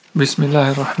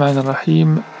Bismillahir Rahmanir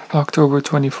Rahim, October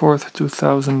 24th,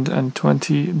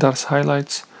 2020, Dars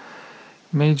highlights.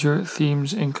 Major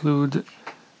themes include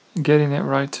getting it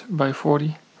right by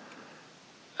 40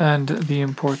 and the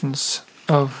importance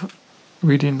of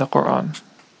reading the Qur'an.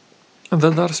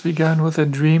 The Dars began with a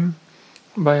dream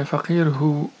by a faqir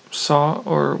who saw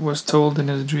or was told in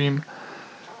his dream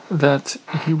that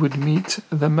he would meet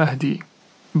the Mahdi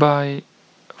by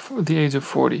the age of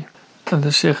 40. And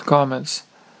the Shaykh comments,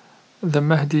 the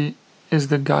Mahdi is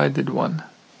the guided one,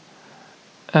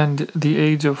 and the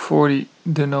age of 40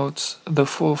 denotes the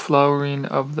full flowering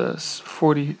of the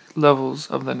 40 levels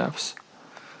of the nafs.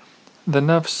 The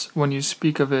nafs, when you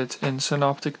speak of it in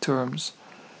synoptic terms,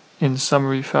 in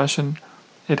summary fashion,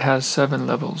 it has 7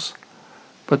 levels,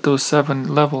 but those 7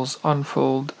 levels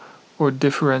unfold or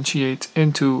differentiate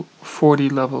into 40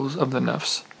 levels of the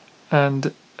nafs.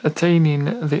 And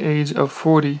attaining the age of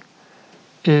 40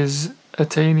 is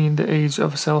attaining the age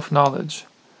of self-knowledge.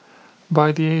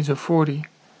 By the age of 40,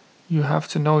 you have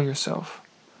to know yourself.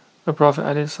 The Prophet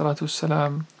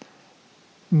ﷺ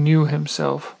knew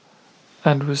himself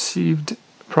and received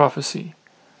prophecy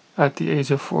at the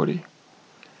age of 40.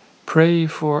 Pray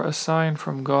for a sign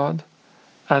from God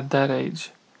at that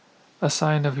age, a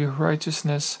sign of your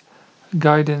righteousness,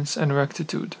 guidance, and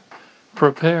rectitude.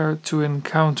 Prepare to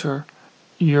encounter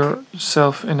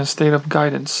yourself in a state of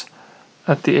guidance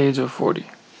at the age of 40.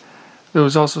 There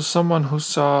was also someone who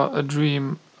saw a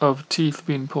dream of teeth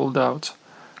being pulled out,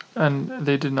 and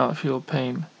they did not feel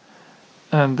pain.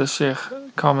 And the Shaykh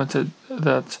commented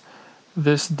that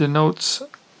this denotes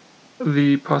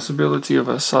the possibility of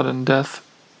a sudden death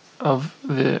of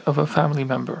a family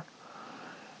member,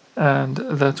 and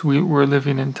that we were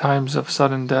living in times of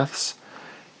sudden deaths.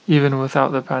 Even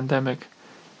without the pandemic,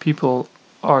 people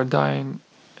are dying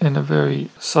in a very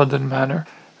sudden manner.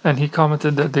 And he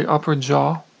commented that the upper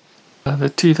jaw,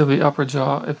 the teeth of the upper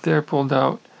jaw, if they're pulled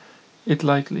out, it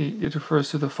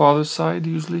refers to the father's side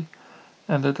usually,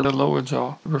 and that the lower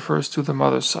jaw refers to the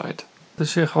mother's side. The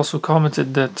Shaykh also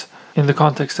commented that in the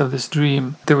context of this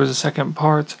dream, there was a second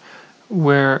part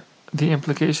where the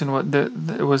implication was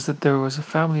that there was a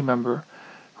family member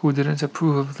who didn't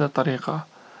approve of the tariqa,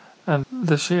 and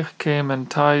the Shaykh came and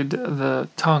tied the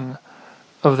tongue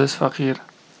of this faqir.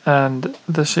 And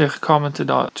the Shaykh commented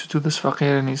to this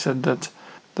faqir, and he said that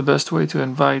the best way to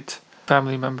invite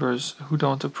family members who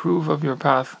don't approve of your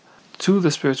path to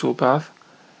the spiritual path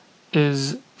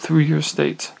is through your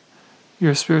state.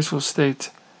 Your spiritual state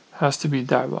has to be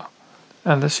da'wah.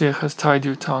 And the Shaykh has tied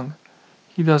your tongue.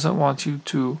 He doesn't want you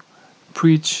to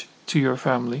preach to your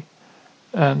family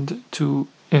and to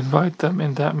invite them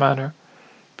in that manner,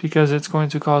 because it's going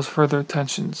to cause further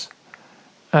tensions.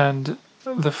 And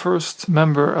the first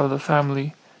member of the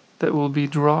family that will be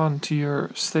drawn to your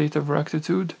state of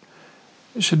rectitude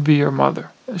should be your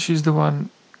mother. She's the one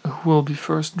who will be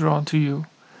first drawn to you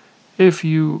if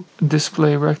you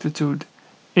display rectitude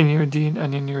in your deen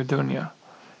and in your dunya,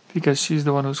 because she's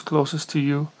the one who's closest to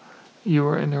you. You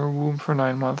were in her womb for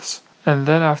 9 months. And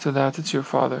then after that, it's your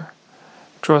father.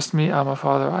 Trust me, I'm a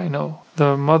father, I know.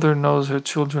 The mother knows her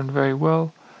children very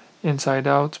well, inside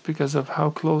out, because of how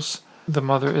close the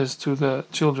mother is to the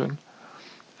children.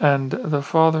 And the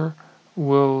father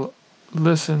will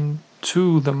listen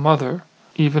to the mother,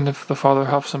 even if the father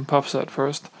huffs and puffs at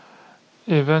first.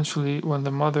 Eventually, when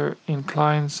the mother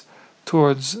inclines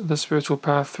towards the spiritual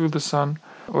path through the son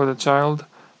or the child,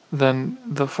 then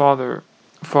the father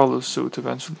follows suit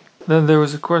eventually. Then there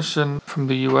was a question from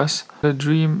the US, a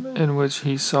dream in which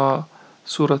he saw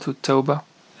Surat al-Tawba,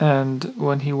 and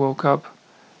when he woke up,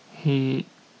 he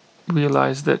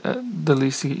realized that the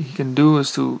least he can do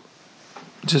is to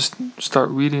just start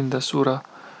reading the surah,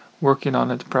 working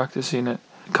on it, practicing it,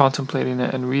 contemplating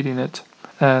it, and reading it.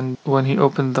 And when he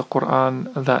opened the Qur'an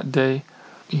that day,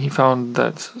 he found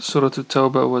that Surat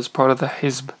al-Tawba was part of the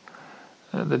hizb,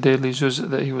 the daily juz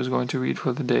that he was going to read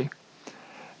for the day.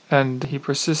 And he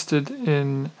persisted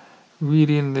in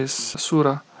reading this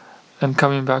surah and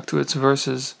coming back to its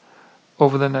verses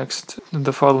over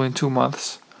the following 2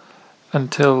 months,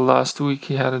 until last week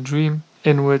he had a dream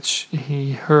in which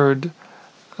he heard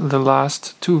the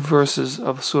last 2 verses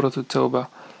of Surah al-Tawba.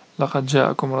 لَقَدْ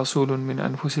جَاءَكُمْ رَسُولٌ مِّنْ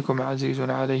أَنفُسِكُمْ عَزِيزٌ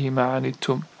عَلَيْهِ مَا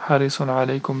عَنِتُّمْ حَرِيصٌ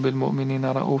عَلَيْكُمْ بِالْمُؤْمِنِينَ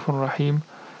رَءُوفٌ رَحِيمٌ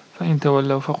فَإِن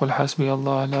تَوَلَّوْا فَقُلْ حَسْبِيَ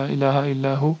اللَّهُ لَا إِلَهَ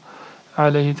إِلَّا هُوَ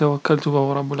عَلَيْهِ تَوَكَّلْتُ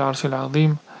وَهُوَ رَبُّ الْعَرْشِ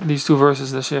الْعَظِيمِ. These 2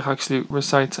 verses the Shaykh actually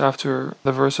recites after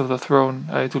the verse of the throne,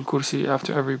 Ayatul Kursi,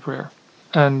 after every prayer.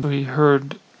 And he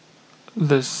heard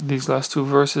these last 2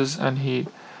 verses, and he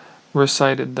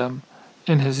recited them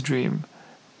in his dream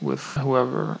with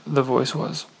whoever the voice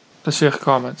was. The Shaykh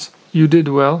comments, "You did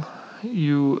well.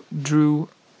 you drew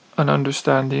an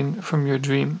understanding from your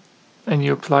dream and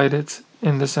you applied it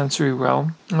in the sensory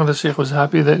realm. And the Shaykh was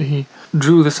happy that he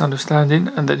drew this understanding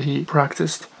and that he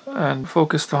practiced and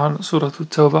focused on Surat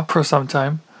al-Tawba for some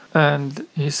time. And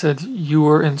he said, you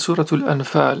were in Surat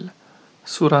al-Anfal,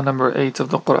 Surah number 8 of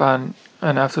the Qur'an,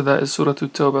 and after that is Surat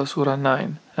al-Tawba, Surah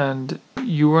 9. And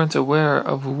you weren't aware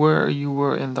of where you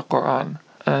were in the Qur'an.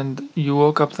 And you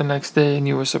woke up the next day and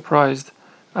you were surprised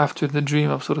after the dream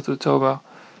of Surat al-Tawba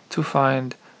to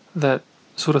find that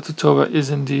Surat al-Tawba is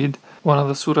indeed one of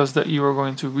the surahs that you are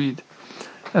going to read,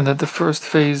 and that the first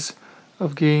phase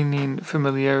of gaining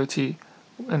familiarity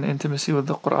and intimacy with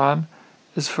the Qur'an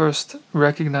is first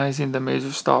recognizing the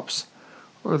major stops,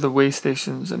 or the way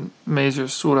stations and major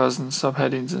surahs and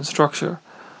subheadings and structure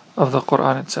of the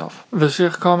Qur'an itself. The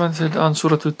Shaykh commented on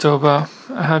Surat al-Tawba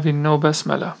having no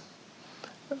basmala,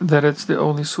 that it's the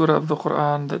only surah of the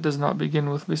Qur'an that does not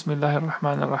begin with Bismillahir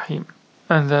Rahmanir Rahim,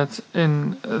 and that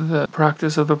in the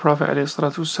practice of the Prophet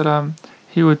ﷺ,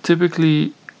 he would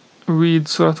typically read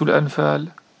Surah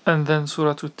al-Anfal and then Surah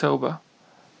al-Tawba.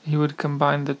 He would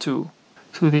combine the two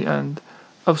to the end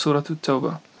of Surah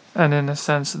al-Tawba, and in a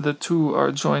sense the two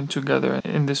are joined together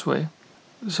in this way.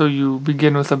 So you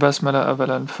begin with the basmala of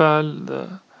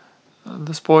al-Anfal,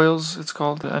 the spoils it's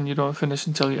called, and you don't finish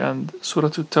until you end Surah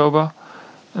al-Tawba,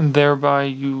 and thereby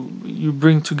you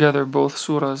bring together both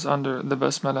surahs under the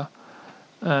basmala.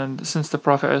 And since the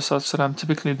Prophet ﷺ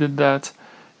typically did that,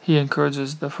 he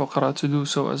encourages the fuqara to do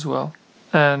so as well.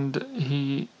 And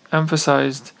the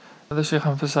Shaykh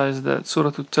emphasized that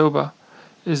Surah al-Tawba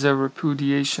is a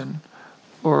repudiation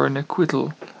or an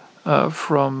acquittal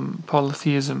from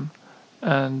polytheism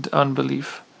and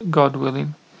unbelief, God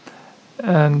willing.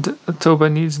 And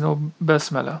Tawbah needs no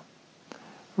basmala.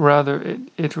 Rather,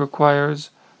 it requires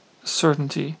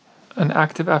certainty, an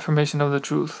active affirmation of the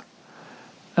truth.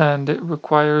 And it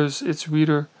requires its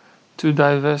reader to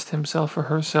divest himself or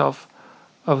herself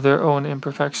of their own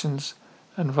imperfections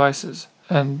and vices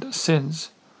and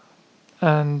sins,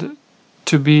 and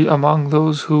to be among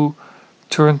those who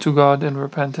turn to God in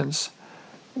repentance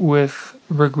with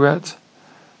regret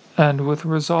and with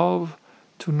resolve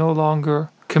to no longer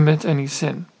commit any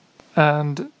sin,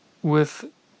 and with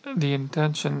the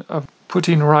intention of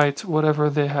putting right whatever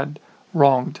they had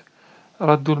wronged.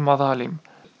 Raddul Madhalim.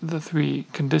 The three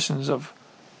conditions of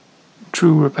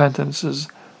true repentance is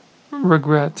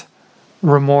regret,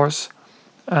 remorse,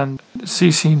 and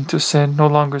ceasing to sin, no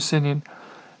longer sinning,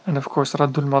 and of course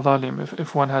Raddul Madhalim,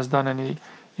 if one has done any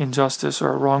injustice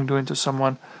or wrongdoing to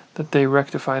someone, that they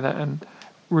rectify that and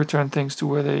return things to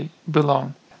where they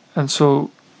belong. And so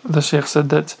the Shaykh said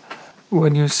that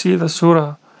when you see the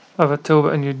surah of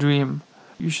at-Tawbah in your dream,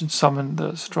 you should summon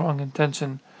the strong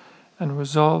intention and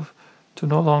resolve to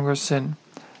no longer sin,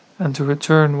 and to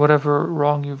return whatever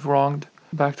wrong you've wronged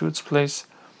back to its place,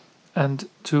 and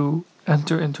to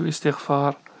enter into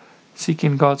istighfar,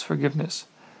 seeking God's forgiveness,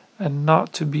 and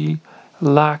not to be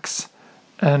lax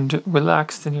and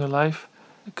relaxed in your life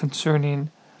concerning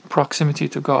proximity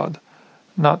to God,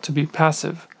 not to be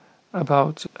passive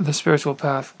about the spiritual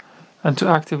path, and to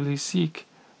actively seek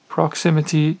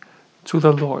proximity to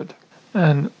the Lord.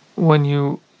 And when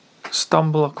you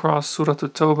stumble across Surah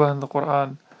al-Tawbah in the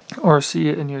Qur'an, or see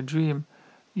it in your dream,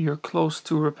 you're close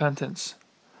to repentance,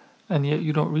 and yet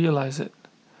you don't realize it.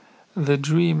 The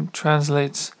dream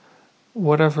translates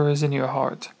whatever is in your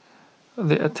heart.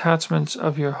 The attachments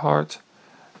of your heart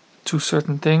to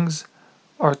certain things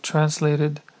are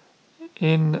translated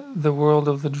in the world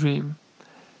of the dream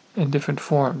in different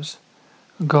forms.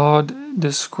 God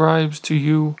describes to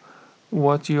you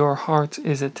what your heart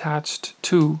is attached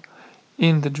to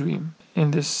in the dream,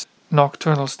 in this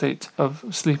nocturnal state of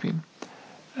sleeping.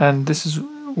 And this is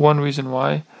one reason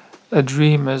why a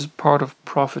dream is part of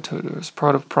prophethood, or is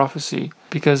part of prophecy,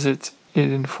 because it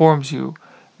informs you.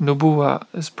 Nubuwa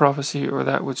is prophecy, or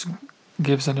that which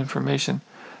gives an information,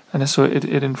 and so it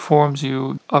informs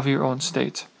you of your own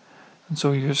state. And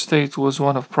so your state was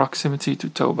one of proximity to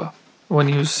Tawbah. When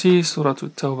you see Surah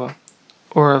al-Tawbah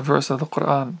or a verse of the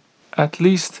Qur'an, at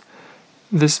least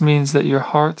this means that your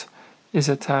heart is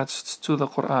attached to the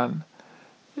Qur'an.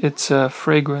 It's a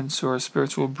fragrance or a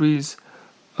spiritual breeze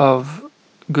of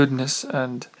goodness,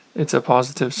 and it's a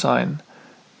positive sign.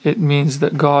 It means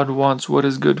that God wants what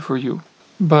is good for you.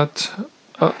 But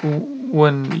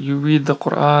when you read the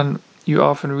Qur'an, you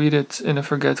often read it in a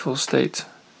forgetful state.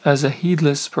 As a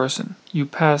heedless person, you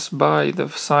pass by the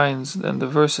signs and the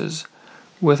verses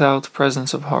without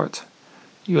presence of heart.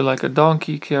 You're like a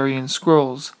donkey carrying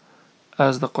scrolls,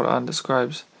 as the Qur'an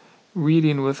describes,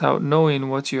 reading without knowing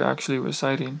what you're actually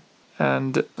reciting.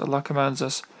 And Allah commands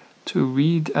us to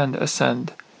read and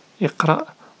ascend.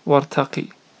 Iqra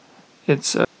wartaqi.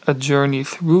 It's a journey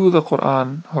through the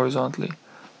Qur'an horizontally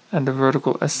and a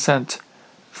vertical ascent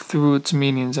through its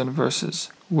meanings and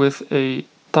verses with a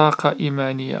taqa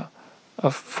imaniya,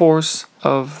 a force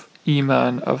of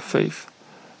iman, of faith,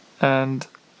 and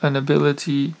an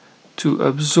ability to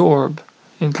absorb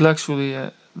intellectually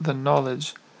the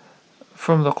knowledge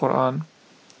from the Qur'an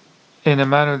in a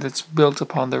manner that's built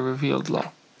upon the revealed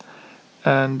law,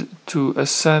 and to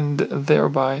ascend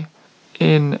thereby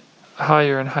in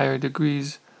higher and higher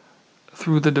degrees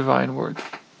through the divine word.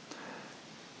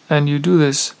 And you do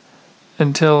this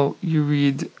until you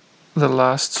read the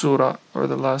last surah or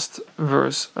the last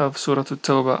verse of Surat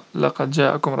al-Tawba, لَقَدْ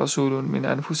جَاءَكُمْ رَسُولٌ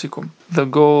مِّنْ أَنفُسِكُمْ. The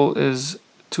goal is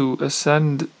to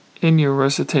ascend in your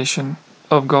recitation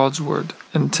of God's word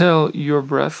until your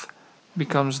breath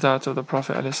becomes that of the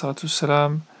Prophet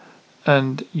ﷺ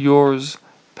and yours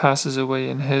passes away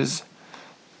in his.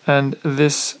 And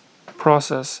this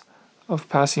process of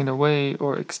passing away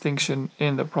or extinction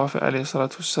in the Prophet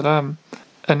ﷺ,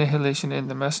 annihilation in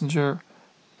the Messenger,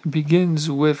 begins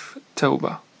with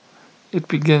Tawbah. It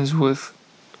begins with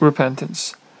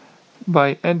repentance.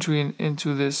 By entering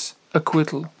into this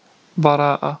acquittal,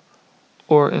 bara'a,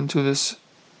 or into this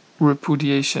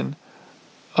repudiation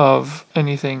of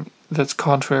anything that's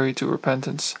contrary to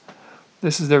repentance.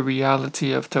 This is the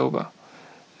reality of Tawbah,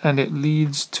 and it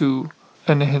leads to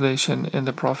annihilation in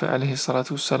the Prophet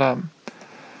ﷺ.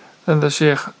 Then the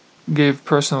Shaykh gave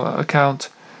personal account,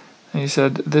 and he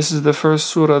said, "This is the first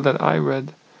surah that I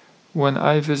read when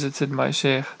I visited my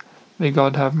Shaykh, may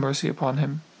God have mercy upon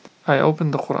him. I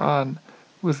opened the Qur'an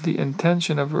with the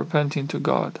intention of repenting to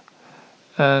God,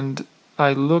 and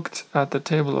I looked at the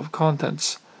table of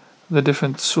contents, the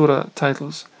different surah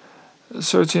titles,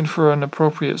 searching for an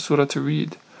appropriate surah to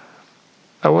read.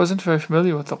 I wasn't very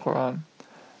familiar with the Qur'an,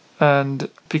 and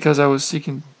because I was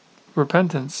seeking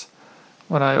repentance,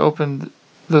 when I opened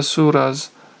the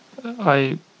surahs,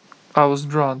 I was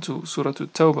drawn to Surah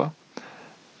al-Tawba.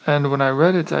 And when I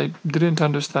read it, I didn't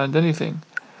understand anything.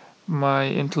 My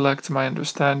intellect, my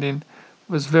understanding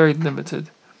was very limited,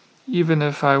 even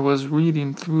if I was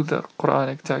reading through the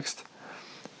Quranic text.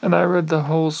 And I read the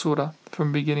whole surah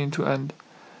from beginning to end,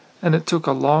 and it took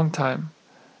a long time,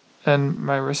 and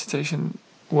my recitation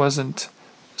wasn't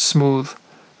smooth.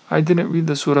 I didn't read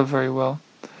the surah very well.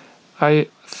 I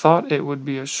thought it would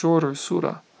be a shorter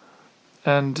surah,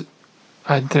 and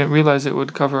I didn't realize it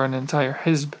would cover an entire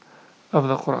hizb of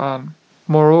the Qur'an.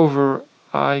 Moreover,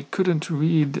 I couldn't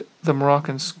read the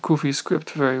Moroccan Kufi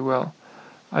script very well.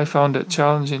 I found it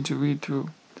challenging to read through,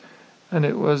 and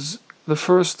it was the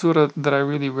first surah that I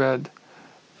really read,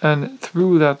 and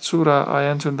through that surah I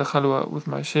entered the khalwa with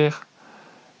my Shaykh,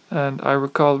 and I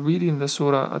recall reading the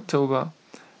surah at-Tawba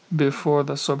before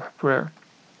the subh prayer,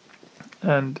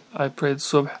 and I prayed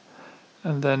subh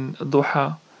and then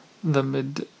duha, the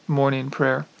mid-morning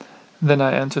prayer. Then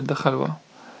I entered the khalwa.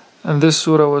 And this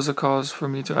surah was a cause for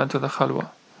me to enter the khalwa.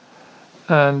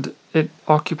 And it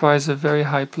occupies a very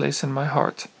high place in my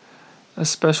heart, a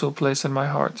special place in my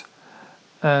heart.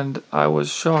 And I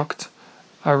was shocked.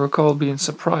 I recall being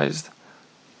surprised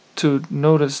to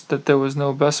notice that there was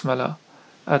no basmala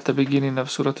at the beginning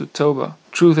of Surah al-Tawba.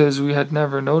 Truth is, we had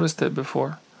never noticed it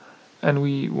before, and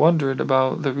we wondered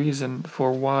about the reason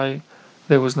for why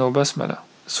there was no basmala.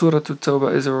 Surah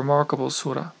al-Tawba is a remarkable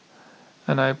surah,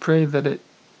 and I pray that it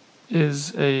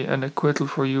is an acquittal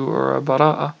for you, or a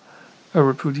bara'a, a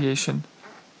repudiation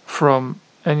from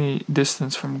any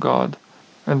distance from God,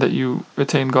 and that you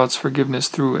attain God's forgiveness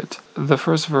through it. The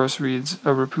first verse reads,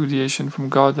 a repudiation from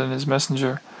God and His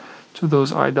Messenger to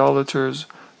those idolaters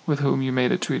with whom you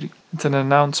made a treaty. It's an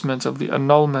announcement of the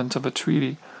annulment of a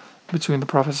treaty between the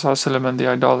Prophet ﷺ and the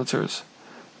idolaters.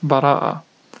 Bara'a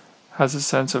has a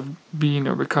sense of being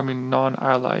or becoming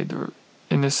non-allied or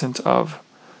innocent of,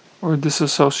 or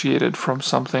disassociated from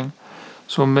something.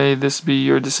 So may this be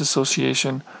your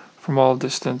disassociation from all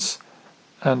distance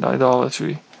and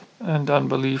idolatry and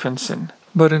unbelief and sin.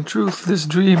 But in truth, this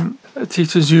dream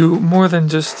teaches you more than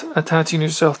just attaching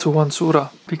yourself to one surah,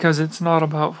 because it's not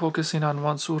about focusing on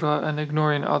one surah and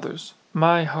ignoring others.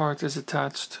 My heart is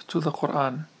attached to the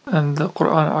Qur'an, and the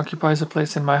Qur'an occupies a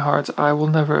place in my heart. I will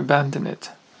never abandon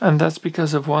it. And that's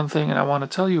because of one thing, and I want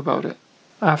to tell you about it.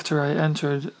 After I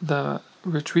entered the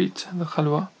retreat, the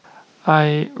khalwa,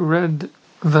 I read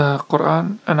the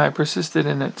Qur'an and I persisted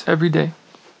in it every day.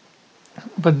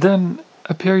 But then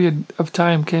a period of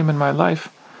time came in my life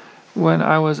when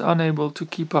I was unable to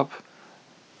keep up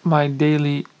my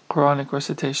daily Quranic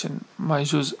recitation, my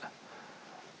juz,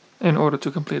 in order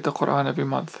to complete the Qur'an every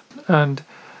month. And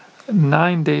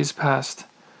 9 days passed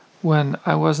when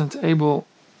I wasn't able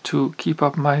to keep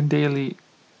up my daily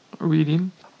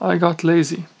reading, I got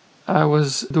lazy. I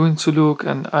was doing suluk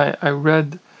and I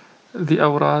read the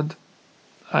awrad.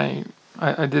 I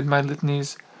did my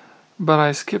litanies, but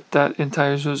I skipped that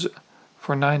entire juz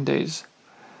for 9 days.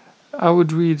 I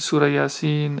would read Surah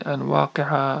Yasin and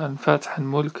Waqi'ah and Fath and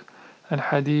Mulk and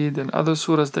Hadid and other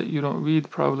surahs that you don't read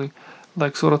probably,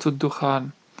 like Surah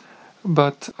al-Dukhan,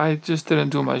 but I just didn't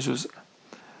do my juz.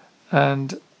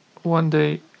 And one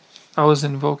day I was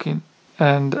invoking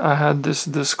and I had this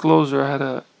disclosure, I had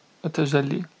a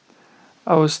tajalli.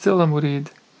 I was still a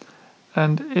murid,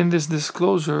 and in this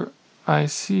disclosure I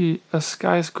see a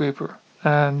skyscraper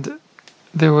and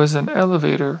there was an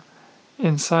elevator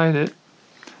inside it,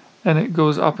 and it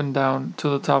goes up and down to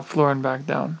the top floor and back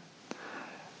down.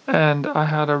 And I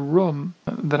had a room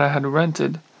that I had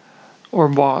rented or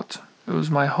bought, it was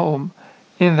my home,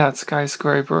 in that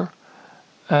skyscraper,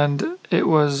 and it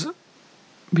was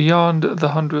beyond the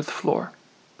 100th floor.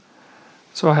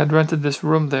 So I had rented this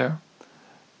room there,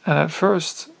 and at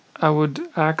first I would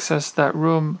access that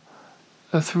room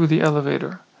through the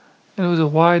elevator, and it was a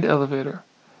wide elevator.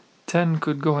 10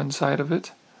 could go inside of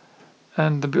it,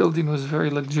 and the building was very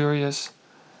luxurious,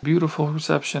 beautiful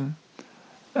reception,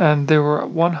 and there were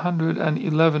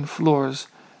 111 floors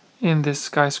in this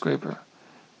skyscraper.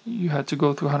 You had to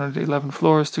go through 111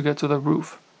 floors to get to the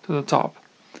roof, to the top.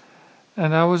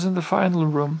 And I was in the final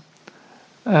room,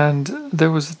 and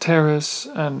there was a terrace,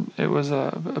 and it was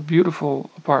a beautiful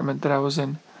apartment that I was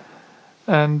in.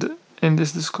 And in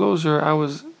this disclosure,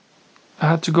 I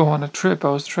had to go on a trip,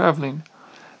 I was traveling.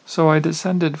 So I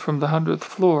descended from the 100th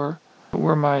floor,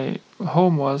 where my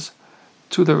home was,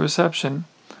 to the reception,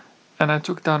 and I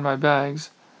took down my bags.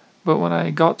 But when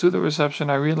I got to the reception,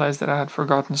 I realized that I had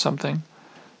forgotten something.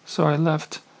 So I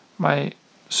left my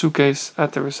suitcase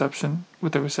at the reception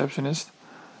with the receptionist,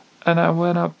 and I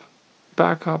went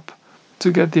back up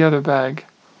to get the other bag.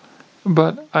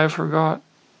 But I forgot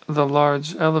the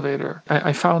large elevator.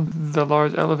 I found the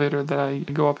large elevator that I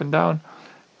go up and down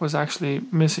was actually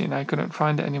missing. I couldn't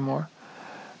find it anymore.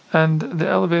 And the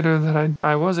elevator that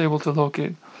I was able to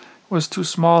locate was too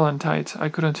small and tight. I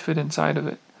couldn't fit inside of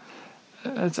it.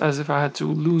 It's as if I had to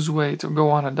lose weight or go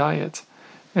on a diet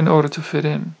in order to fit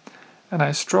in. And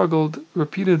I struggled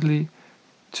repeatedly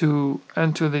to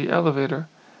enter the elevator,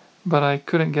 but I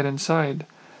couldn't get inside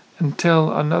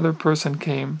until another person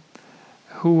came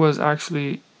who was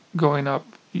actually going up.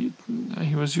 He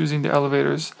was using the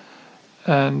elevators,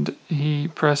 and he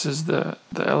presses the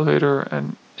elevator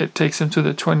and it takes him to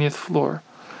the 20th floor.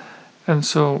 And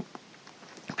so,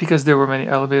 because there were many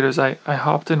elevators, I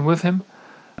hopped in with him,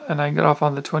 and I got off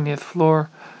on the 20th floor,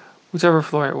 whichever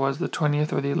floor it was, the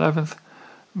 20th or the 11th.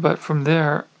 But from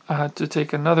there, I had to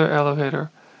take another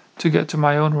elevator to get to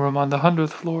my own room on the 100th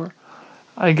floor.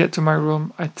 I get to my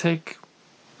room, I take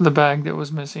the bag that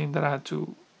was missing that I had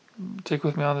to take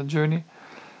with me on the journey,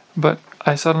 but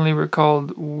I suddenly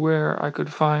recalled where I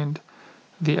could find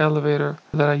the elevator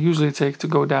that I usually take to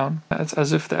go down. It's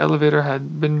as if the elevator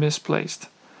had been misplaced.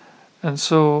 And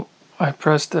so I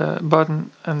pressed the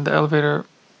button and the elevator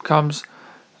comes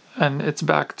and it's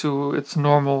back to its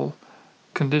normal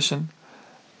condition.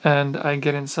 And I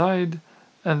get inside,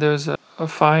 and there's a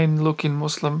fine looking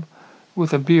Muslim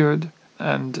with a beard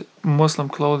and Muslim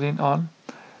clothing on,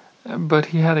 but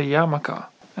he had a yarmulke.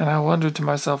 And I wondered to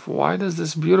myself, why does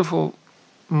this beautiful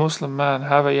Muslim man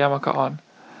have a yarmulke on?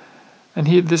 And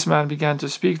this man began to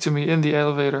speak to me in the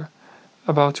elevator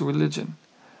about religion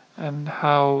and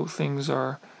how things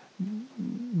are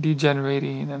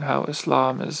degenerating and how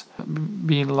Islam is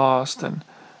being lost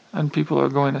and people are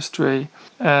going astray.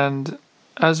 And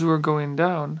as we were going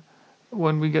down,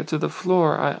 when we get to the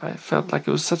floor, I felt like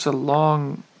it was such a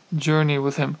long journey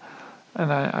with him,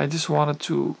 and I just wanted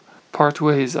to part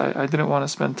ways. I didn't want to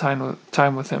spend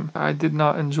time with him. I did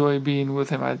not enjoy being with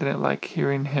him. I didn't like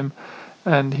hearing him,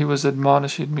 and he was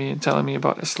admonishing me and telling me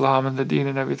about Islam and the deen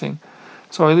and everything.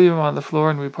 So I leave him on the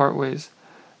floor and we part ways.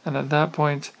 And at that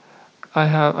point,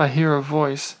 I hear a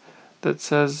voice that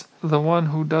says, the one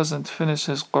who doesn't finish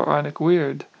his Quranic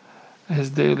wird, his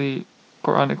daily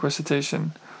Quranic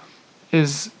recitation,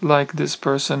 is like this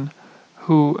person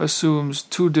who assumes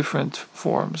two different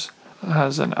forms,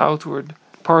 has an outward,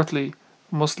 partly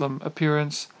Muslim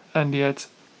appearance, and yet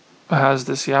has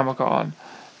this yarmulke on,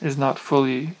 is not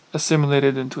fully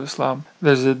assimilated into Islam.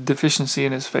 There's a deficiency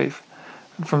in his faith.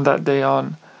 And from that day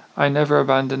on, I never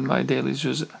abandoned my daily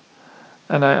juz'.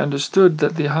 And I understood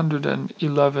that the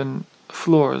 111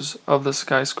 floors of the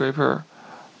skyscraper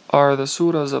are the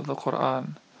surahs of the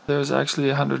Qur'an. There's actually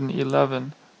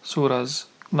 111 surahs,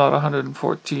 not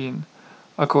 114.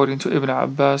 According to Ibn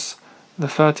Abbas, the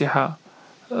Fatiha,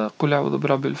 قُلْ أَعُوذُ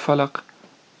بِرَبِّ الْفَلَقِ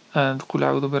and قُلْ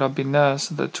أَعُوذُ بِرَبِّ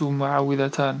النَّاسِ, the two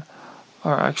mu'awwidhatan,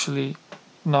 are actually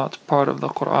not part of the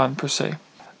Qur'an per se.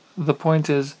 The point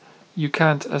is, you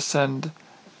can't ascend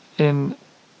in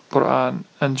Qur'an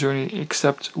and journey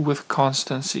except with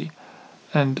constancy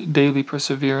and daily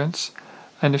perseverance,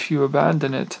 and if you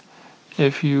abandon it,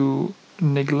 if you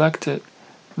neglect it,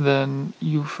 then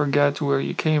you forget where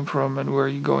you came from and where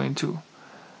you're going to.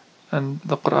 And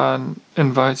the Qur'an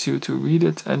invites you to read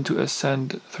it and to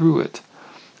ascend through it.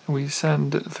 We ascend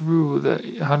through the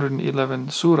 111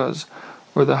 surahs,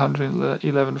 or the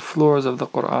 111 floors of the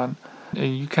Qur'an.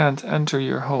 And you can't enter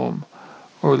your home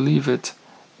or leave it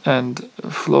and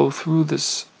flow through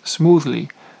this smoothly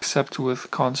except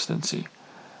with constancy.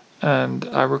 And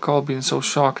I recall being so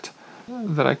shocked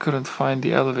that I couldn't find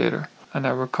the elevator, and I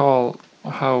recall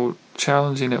how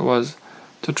challenging it was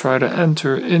to try to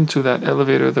enter into that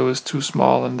elevator that was too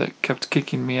small and that kept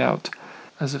kicking me out,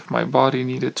 as if my body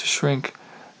needed to shrink.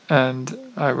 And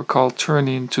I recall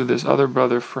turning to this other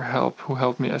brother for help, who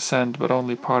helped me ascend, but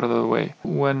only part of the way.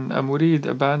 When a murid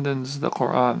abandons the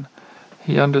Qur'an,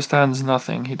 he understands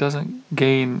nothing. He doesn't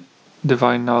gain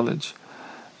divine knowledge.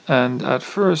 And at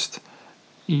first,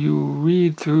 you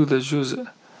read through the juz',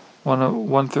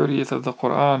 1/30th of the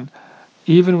Qur'an,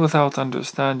 even without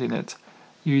understanding it.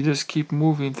 You just keep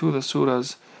moving through the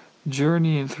surahs,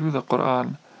 journeying through the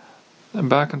Qur'an, and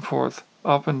back and forth,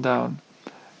 up and down.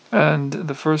 And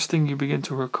the first thing you begin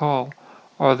to recall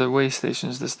are the way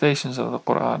stations, the stations of the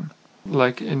Qur'an.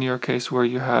 Like in your case where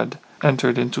you had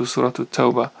entered into Surat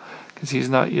al-Tawba, because he's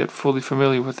not yet fully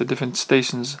familiar with the different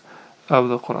stations of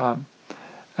the Qur'an.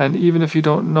 And even if you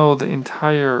don't know the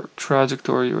entire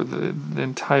trajectory or the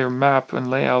entire map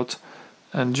and layout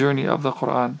and journey of the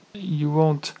Qur'an, you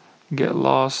won't get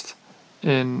lost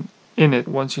in it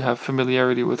once you have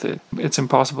familiarity with it. It's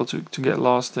impossible to get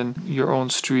lost in your own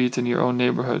street, in your own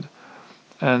neighborhood.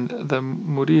 And the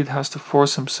murid has to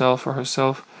force himself or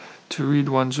herself to read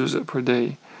one juz' per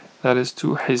day. That is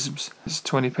 2 hizbs, it's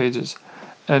 20 pages.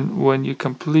 And when you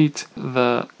complete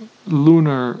the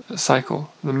lunar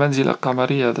cycle, the manzila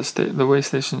qamariya, the way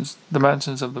stations, the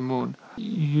mansions of the moon,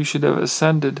 you should have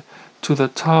ascended to the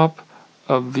top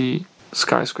of the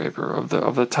skyscraper,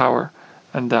 of the tower,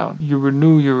 and down. You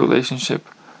renew your relationship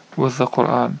with the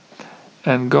Qur'an,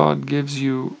 and God gives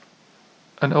you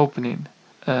an opening,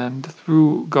 and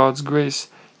through God's grace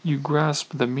you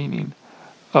grasp the meaning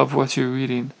of what you're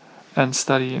reading and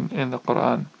studying in the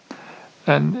Qur'an.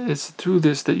 And it's through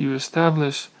this that you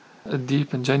establish a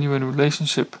deep and genuine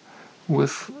relationship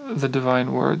with the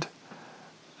divine word.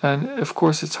 And of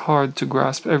course it's hard to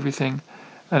grasp everything,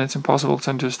 and it's impossible to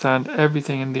understand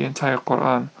everything in the entire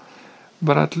Qur'an.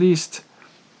 But at least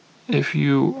if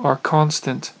you are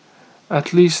constant,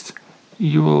 at least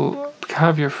you will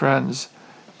have your friends,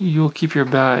 you'll keep your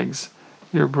bags,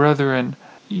 your brethren,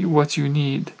 what you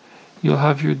need. You'll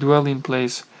have your dwelling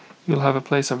place, you'll have a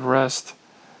place of rest.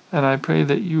 And I pray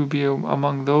that you be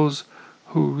among those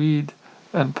who read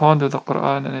and ponder the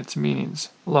Qur'an and its meanings.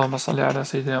 Allahumma salli ala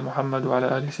Sayyidina Muhammad wa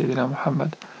ala ali Sayyidina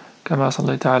Muhammad, kama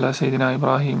sallaita ala Sayyidina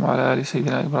Ibrahim wa ala ali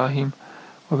Sayyidina Ibrahim,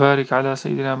 wa barik ala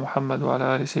Sayyidina Muhammad wa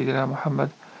ala ali Sayyidina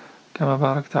Muhammad, كما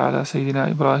باركت على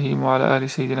سيدنا إبراهيم وعلى آل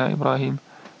سيدنا إبراهيم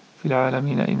في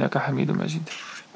العالمين إنك حميد مجيد.